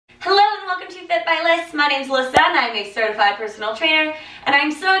by Liz. My name's Lisa and I'm a certified personal trainer, and I'm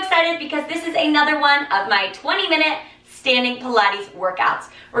so excited because this is another one of my 20-minute standing Pilates workouts.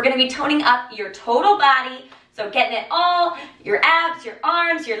 We're going to be toning up your total body, so getting it all, your abs, your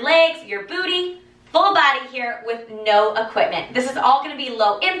arms, your legs, your booty, full body here with no equipment. This is all going to be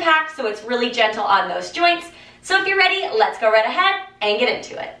low impact, so it's really gentle on those joints. So if you're ready, let's go right ahead and get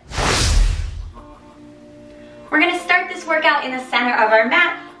into it. We're going to start this workout in the center of our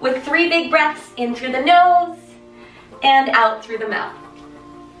mat with 3 big breaths in through the nose and out through the mouth.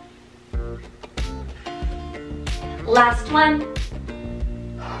 Last one.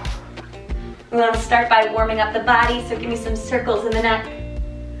 We want to start by warming up the body, so give me some circles in the neck.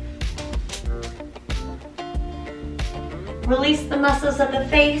 Release the muscles of the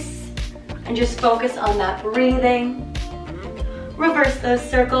face and just focus on that breathing. Reverse those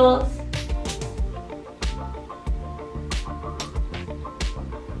circles.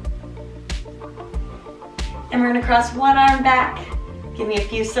 And we're going to cross one arm back. Give me a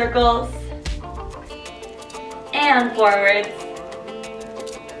few circles. And forwards.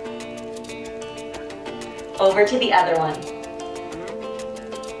 Over to the other one.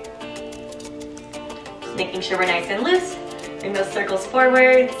 Just making sure we're nice and loose. Bring those circles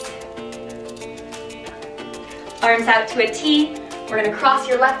forwards. Arms out to a T. We're going to cross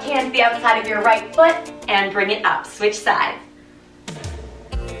your left hand to the outside of your right foot and bring it up. Switch sides.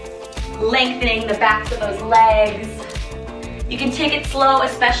 Lengthening the backs of those legs. You can take it slow,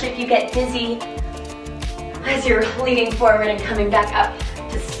 especially if you get dizzy as you're leaning forward and coming back up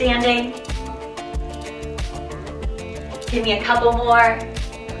to standing. Give me a couple more.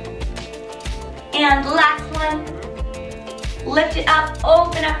 And last one. Lift it up,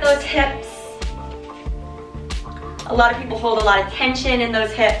 open up those hips. A lot of people hold a lot of tension in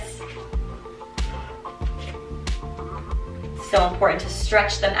those hips. So important to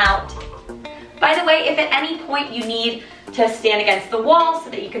stretch them out. By the way, if at any point you need to stand against the wall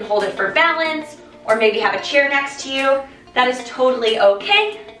so that you can hold it for balance, or maybe have a chair next to you, that is totally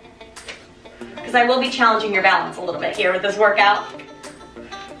okay, because I will be challenging your balance a little bit here with this workout.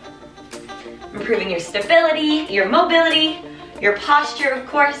 Improving your stability, your mobility, your posture, of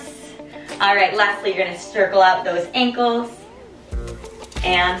course. All right, lastly, you're gonna circle out those ankles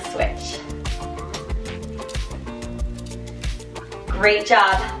and switch. Great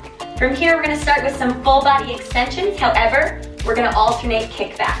job. From here, we're going to start with some full body extensions. However, we're going to alternate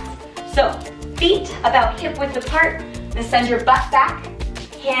kickbacks. So, feet about hip width apart. Going to send your butt back,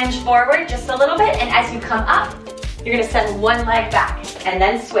 hinge forward just a little bit, and as you come up, you're going to send one leg back, and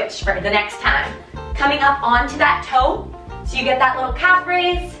then switch for the next time. Coming up onto that toe, so you get that little calf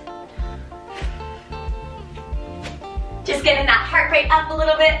raise. Just getting that heart rate up a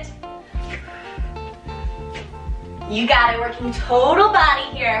little bit. You got it, working total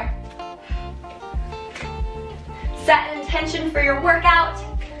body here. Set an intention for your workout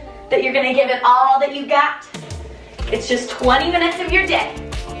that you're gonna give it all that you got. It's just 20 minutes of your day.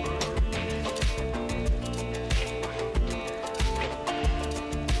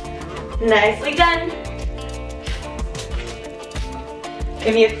 Nicely done.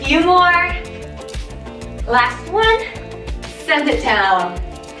 Give me a few more. Last one. Send it down.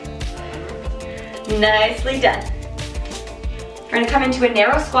 Nicely done. We're gonna come into a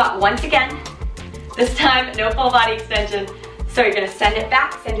narrow squat once again. This time, no full body extension. So you're gonna send it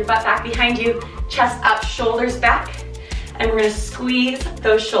back, send your butt back behind you, chest up, shoulders back, and we're gonna squeeze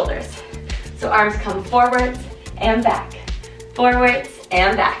those shoulders. So arms come forwards and back, forwards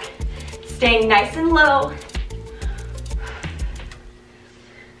and back. Staying nice and low.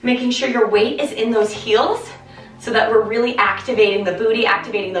 Making sure your weight is in those heels so that we're really activating the booty,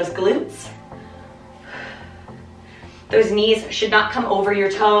 activating those glutes. Those knees should not come over your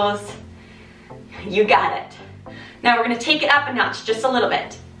toes. You got it. Now we're gonna take it up a notch, just a little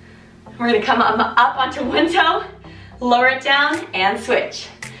bit. We're gonna come up onto one toe, lower it down, and switch.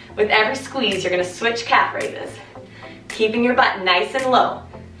 With every squeeze, you're gonna switch calf raises. Keeping your butt nice and low.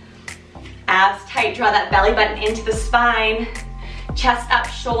 Abs tight, draw that belly button into the spine. Chest up,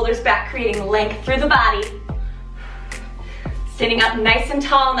 shoulders back, creating length through the body. Sitting up nice and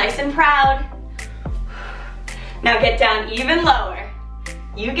tall, nice and proud. Now get down even lower.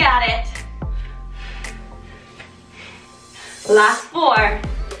 You got it. Last 4,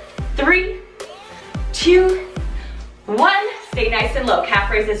 3, 2, 1. Stay nice and low. Calf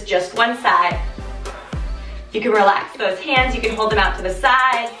raises just one side. You can relax those hands. You can hold them out to the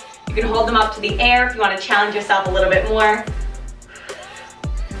side. You can hold them up to the air if you want to challenge yourself a little bit more.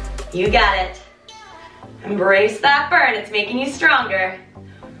 You got it. Embrace that burn. It's making you stronger.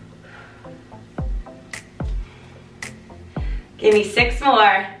 Give me 6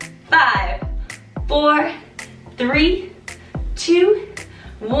 more. 5, 4, 3, 2,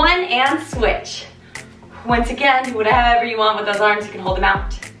 1, and switch. Once again, do whatever you want with those arms. You can hold them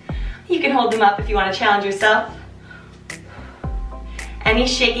out. You can hold them up if you want to challenge yourself. Any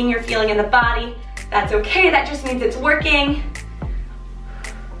shaking you're feeling in the body, that's okay. That just means it's working.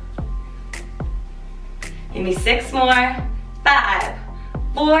 Give me 6 more. 5,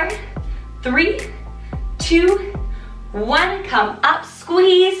 4, 3, 2, 1. Come up,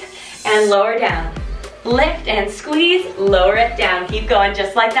 squeeze, and lower down. Lift and squeeze, lower it down. Keep going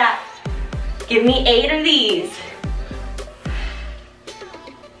just like that. Give me 8 of these.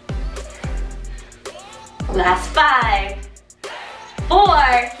 Last 5,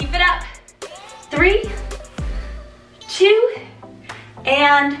 4, keep it up. 3, 2,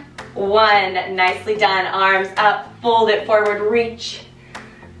 and 1. Nicely done. Arms up, fold it forward, reach.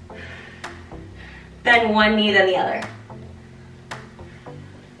 Then one knee, then the other.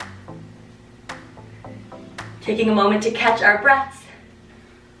 Taking a moment to catch our breaths.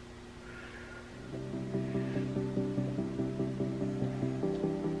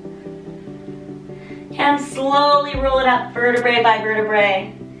 And slowly roll it up, vertebrae by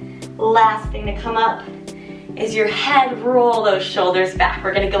vertebrae. Last thing to come up is your head. Roll those shoulders back.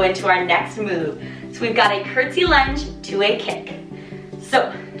 We're gonna go into our next move. So we've got a curtsy lunge to a kick.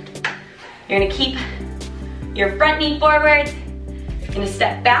 So you're gonna keep your front knee forward. You're gonna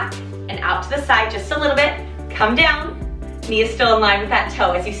step back and out to the side just a little bit. Come down, knee is still in line with that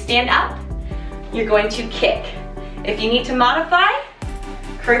toe. As you stand up, you're going to kick. If you need to modify,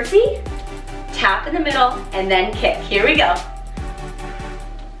 curtsy, tap in the middle, and then kick. Here we go.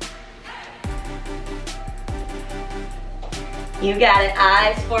 You got it,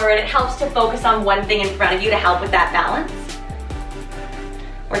 eyes forward. It helps to focus on one thing in front of you to help with that balance.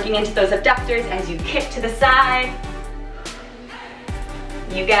 Working into those abductors as you kick to the side.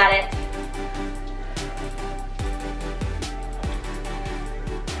 You got it.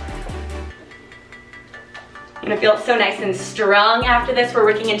 You're gonna feel so nice and strong after this. We're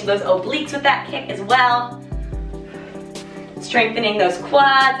working into those obliques with that kick as well. Strengthening those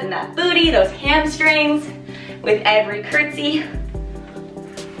quads and that booty, those hamstrings with every curtsy.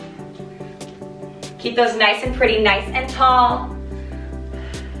 Keep those nice and pretty, nice and tall.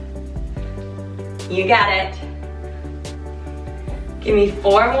 You got it. Give me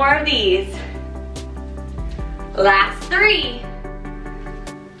 4 more of these. Last 3.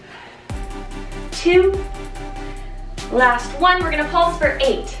 2. Last 1. We're gonna pulse for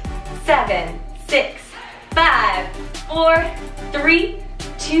 8, 7, 6, 5, 4, 3,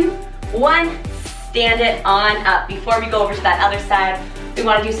 2, 1. Stand it on up. Before we go over to that other side, we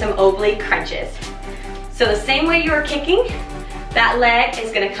want to do some oblique crunches. So the same way you were kicking, that leg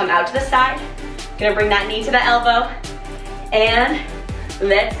is going to come out to the side. Going to bring that knee to the elbow, and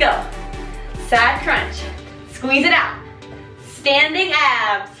let's go. Side crunch. Squeeze it out. Standing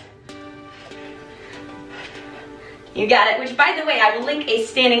abs. You got it. Which, by the way, I will link a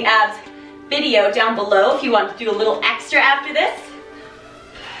standing abs video down below if you want to do a little extra after this.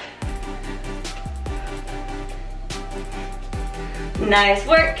 Nice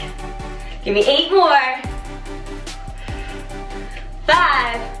work. Give me 8 more.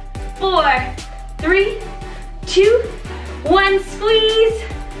 5, 4, 3, 2, 1. Squeeze.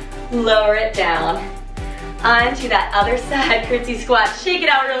 Lower it down. Onto that other side, curtsy squat. Shake it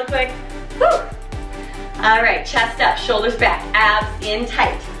out real quick. Woo. All right, chest up, shoulders back, abs in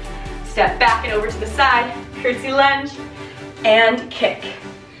tight. Step back and over to the side, curtsy lunge, and kick.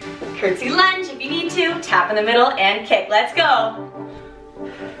 Curtsy lunge if you need to, tap in the middle and kick. Let's go.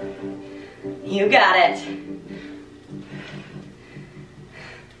 You got it.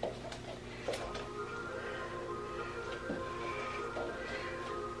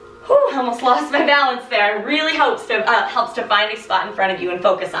 Whew, almost lost my balance there. It really helps to find a spot in front of you and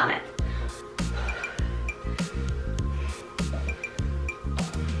focus on it.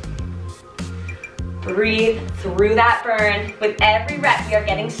 Breathe through that burn. With every rep, we are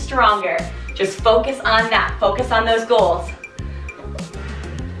getting stronger. Just focus on that. Focus on those goals.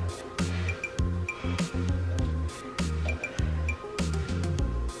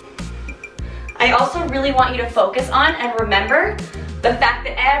 I also really want you to focus on and remember the fact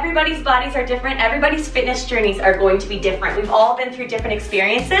that everybody's bodies are different, everybody's fitness journeys are going to be different. We've all been through different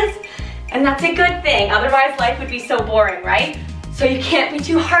experiences, and that's a good thing. Otherwise, life would be so boring, right? So you can't be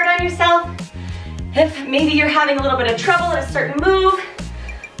too hard on yourself. If maybe you're having a little bit of trouble at a certain move,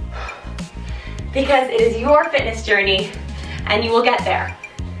 because it is your fitness journey, and you will get there.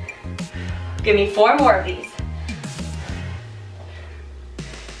 Give me 4 more of these.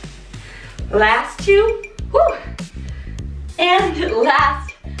 Last 2, woo. And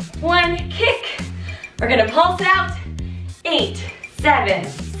last 1, kick. We're gonna pulse it out. 8, 7,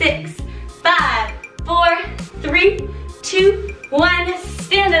 6, 5, 4, 3, 2, 1.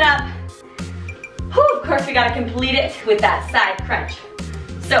 Stand it up. Whew, of course we gotta complete it with that side crunch.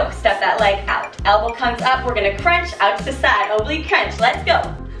 So step that leg out. Elbow comes up, we're gonna crunch out to the side. Oblique crunch, let's go.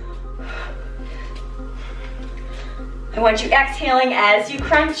 I want you exhaling as you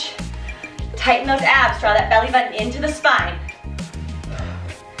crunch. Tighten those abs, draw that belly button into the spine.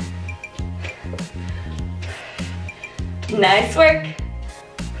 Nice work.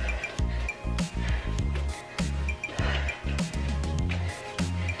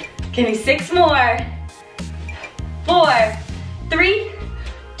 Give me 6 more. 4, 3,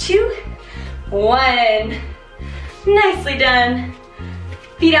 2, 1. Nicely done.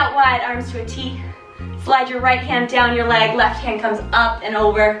 Feet out wide, arms to a T. Slide your right hand down your leg, left hand comes up and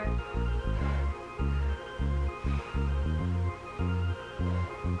over.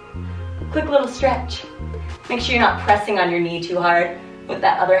 Quick little stretch. Make sure you're not pressing on your knee too hard with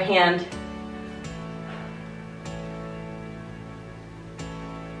that other hand.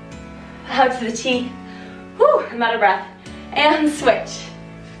 Out to the T. Whew, I'm out of breath. And switch.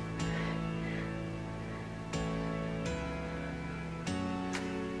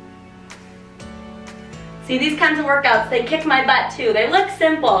 See, these kinds of workouts, they kick my butt too. They look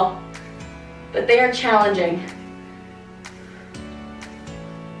simple, but they are challenging.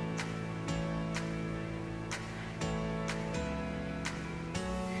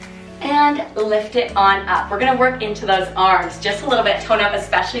 And lift it on up. We're gonna work into those arms just a little bit, tone up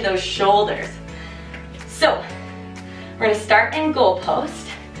especially those shoulders. So, we're gonna start in goal post.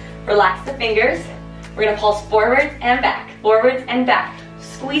 Relax the fingers. We're gonna pulse forwards and back,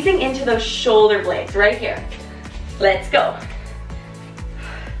 squeezing into those shoulder blades right here. Let's go.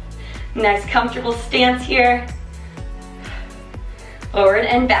 Nice comfortable stance here. Forward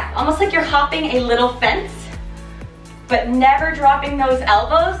and back, almost like you're hopping a little fence, but never dropping those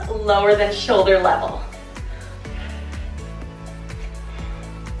elbows lower than shoulder level.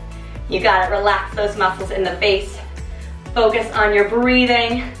 You got it, relax those muscles in the face. Focus on your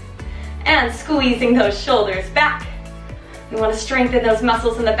breathing and squeezing those shoulders back. We want to strengthen those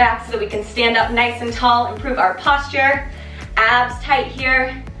muscles in the back so that we can stand up nice and tall, improve our posture. Abs tight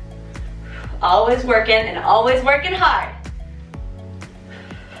here. Always working and always working hard.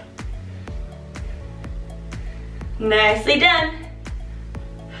 Nicely done.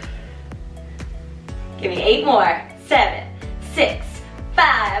 Give me 8 more. 7, 6,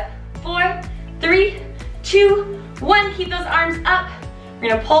 5, 4, 3, 2, 1. Keep those arms up. We're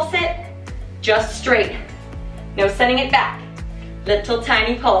gonna pulse it just straight. No sending it back. Little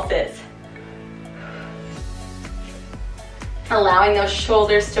tiny pulses. Allowing those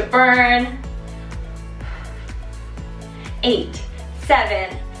shoulders to burn. 8,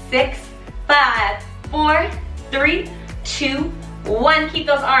 7, 6, 5, 4, 3, 2, 1. Keep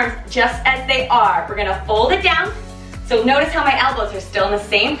those arms just as they are. We're gonna fold it down. So notice how my elbows are still in the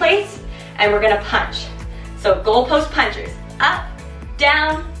same place, and we're gonna punch. So goalpost punchers. Up,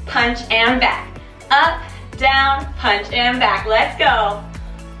 down, punch, and back. Up, down, punch, and back. Let's go.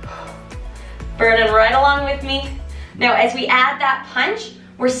 Burning right along with me. Now as we add that punch,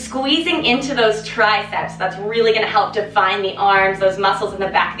 we're squeezing into those triceps. That's really gonna help define the arms, those muscles in the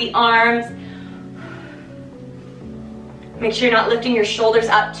back of the arms. Make sure you're not lifting your shoulders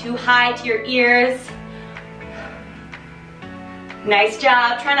up too high to your ears. Nice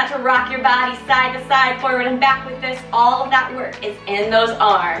job. Try not to rock your body side to side, forward and back with this. All of that work is in those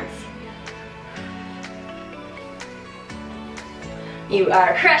arms. You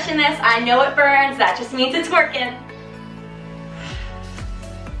are crushing this. I know it burns. That just means it's working.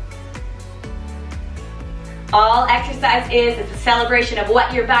 All exercise is a celebration of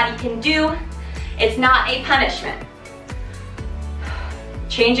what your body can do. It's not a punishment.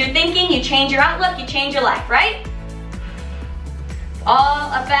 Change your thinking, you change your outlook, you change your life, right? It's all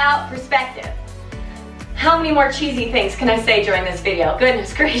about perspective. How many more cheesy things can I say during this video?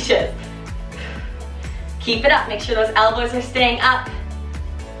 Goodness gracious. Keep it up, make sure those elbows are staying up.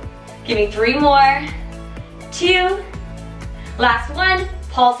 Give me 3 more, 2, last 1,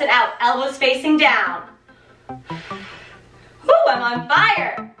 pulse it out, elbows facing down. Woo, I'm on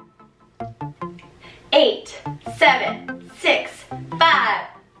fire. 8, 7, 6, 5,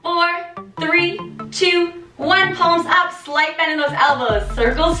 4, 3, 2, 1. Palms up, slight bend in those elbows,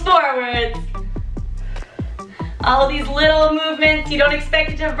 circles forwards. All of these little movements, you don't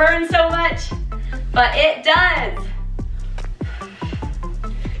expect it to burn so much, but it does.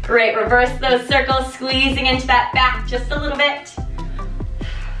 Great, reverse those circles, squeezing into that back just a little bit.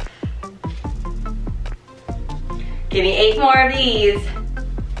 Give me 8 more of these.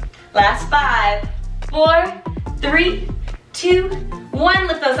 Last 5, 4, 3, 2, 1.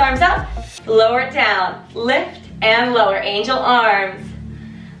 Lift those arms up, lower it down. Lift and lower, angel arms.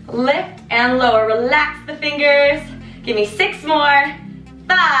 Lift and lower, relax the fingers. Give me 6 more.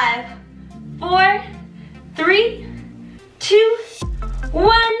 5, 4, 3, 2,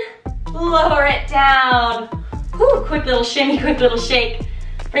 1. Lower it down. Whew, quick little shimmy, quick little shake.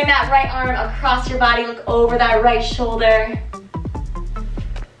 Bring that right arm across your body, look over that right shoulder.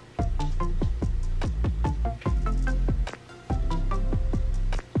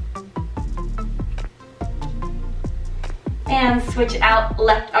 And switch out,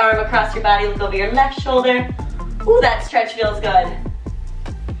 left arm across your body, look over your left shoulder. Ooh, that stretch feels good.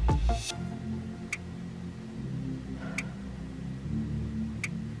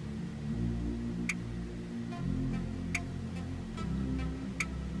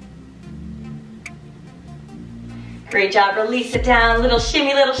 Great job, release it down, little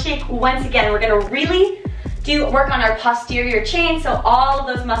shimmy, little shake. Once again, we're gonna really work on our posterior chain, so all of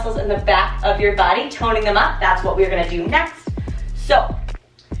those muscles in the back of your body, toning them up. That's what we're gonna do next. So,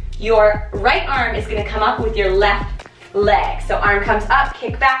 your right arm is gonna come up with your left leg. So arm comes up,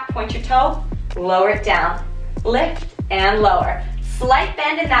 kick back, point your toe, lower it down. Lift and lower. Slight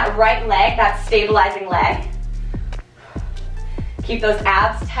bend in that right leg, that stabilizing leg. Keep those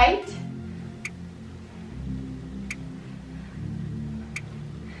abs tight.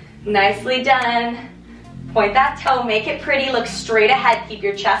 Nicely done. Point that toe, make it pretty, look straight ahead, keep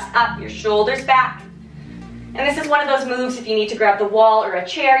your chest up, your shoulders back. And this is one of those moves, if you need to grab the wall or a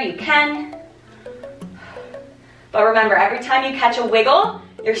chair, you can. But remember, every time you catch a wiggle,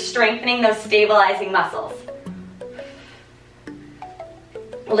 you're strengthening those stabilizing muscles.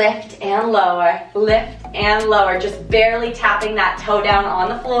 Lift and lower, just barely tapping that toe down on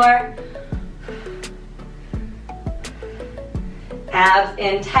the floor. Abs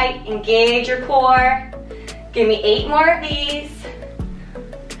in tight, engage your core. Give me 8 more of these.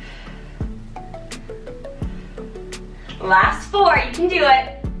 Last 4, you can do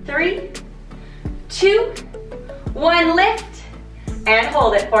it. 3, 2, 1, lift, and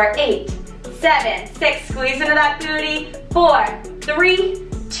hold it for 8, 7, 6, squeeze into that booty. 4, 3,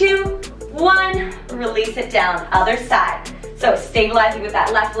 2, 1, release it down, other side. So stabilizing with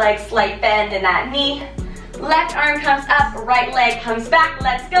that left leg, slight bend in that knee. Left arm comes up, right leg comes back,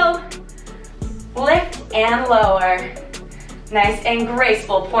 let's go. Lift and lower. Nice and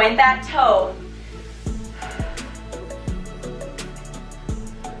graceful, point that toe.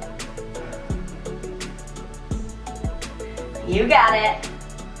 You got it.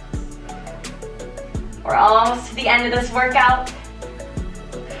 We're almost to the end of this workout.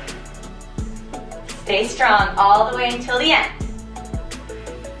 Stay strong all the way until the end.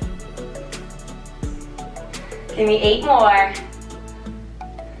 Give me 8 more.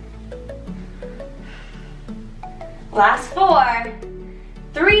 Last 4,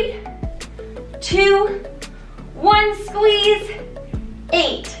 3, 2, 1, squeeze.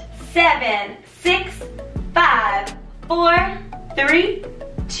 8, 7, 6, 5, 4, 3,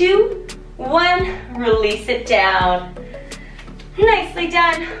 2, 1, release it down. Nicely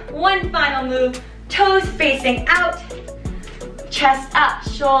done. One final move, toes facing out, chest up,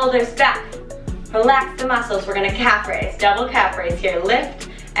 shoulders back. Relax the muscles, we're gonna calf raise, double calf raise here. Lift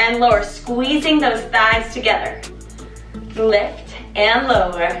and lower, squeezing those thighs together. Lift and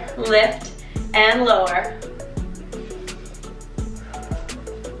lower, lift and lower.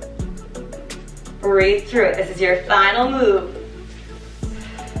 Breathe through it, this is your final move.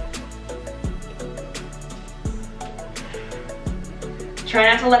 Try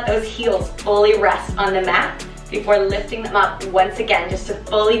not to let those heels fully rest on the mat before lifting them up once again, just to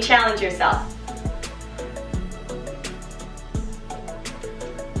fully challenge yourself.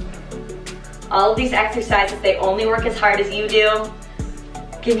 All of these exercises, they only work as hard as you do.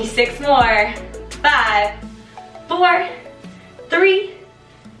 Give me 6 more. 5, 4, 3,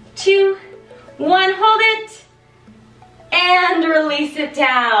 2, 1, hold it. And release it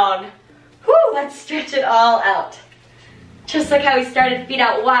down. Whew, let's stretch it all out. Just like how we started, feet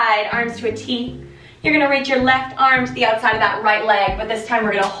out wide, arms to a T. You're gonna reach your left arm to the outside of that right leg, but this time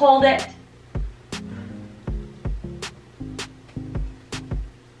we're gonna hold it.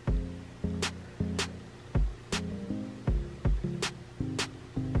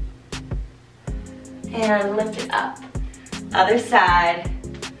 And lift it up. Other side.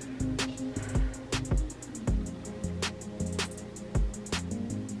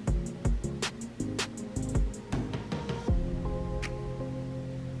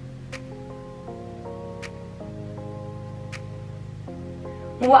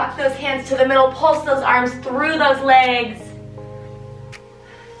 Walk those hands to the middle, pulse those arms through those legs.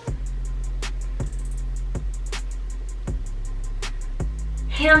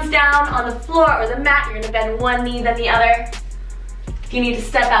 hands down on the floor or the mat. You're gonna bend one knee then the other. If you need to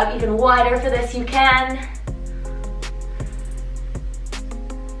step out even wider for this, you can.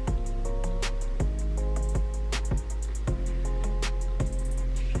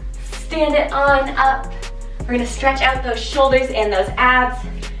 Stand it on up. We're gonna stretch out those shoulders and those abs.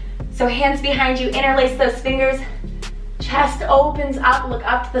 So hands behind you, interlace those fingers. Chest opens up, look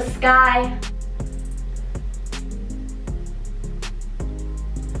up to the sky.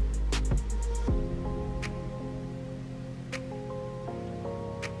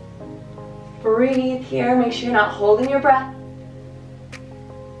 Breathe here, make sure you're not holding your breath.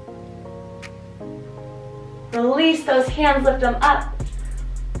 Release those hands, lift them up.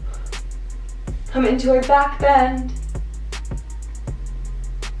 Come into our back bend.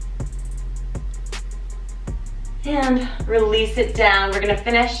 And release it down. We're gonna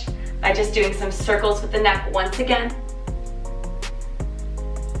finish by just doing some circles with the neck once again.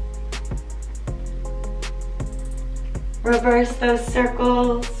 Reverse those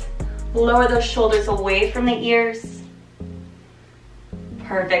circles. Lower those shoulders away from the ears.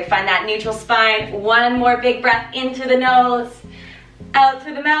 Perfect, find that neutral spine. One more big breath into the nose, out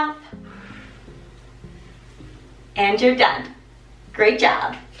through the mouth. And you're done. Great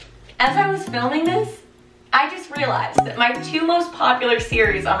job. As I was filming this, I just realized that my two most popular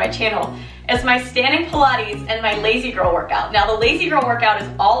series on my channel is my standing Pilates and my lazy girl workout. Now the lazy girl workout is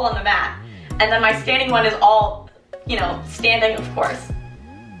all on the mat, and then my standing one is all, standing, of course.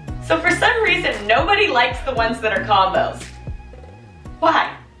 So for some reason, nobody likes the ones that are combos.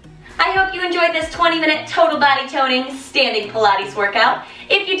 Why? I hope you enjoyed this 20-minute total body toning standing Pilates workout.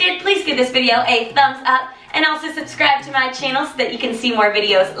 If you did, please give this video a thumbs up and also subscribe to my channel so that you can see more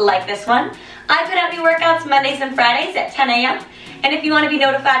videos like this one. I put out new workouts Mondays and Fridays at 10 a.m. And if you want to be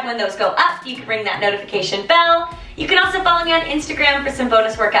notified when those go up, you can ring that notification bell. You can also follow me on Instagram for some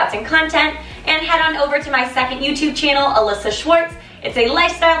bonus workouts and content. And head on over to my second YouTube channel, Alyssa Schwartz. It's a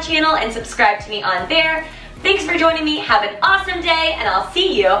lifestyle channel, and subscribe to me on there. Thanks for joining me. Have an awesome day, and I'll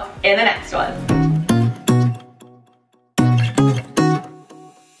see you in the next one.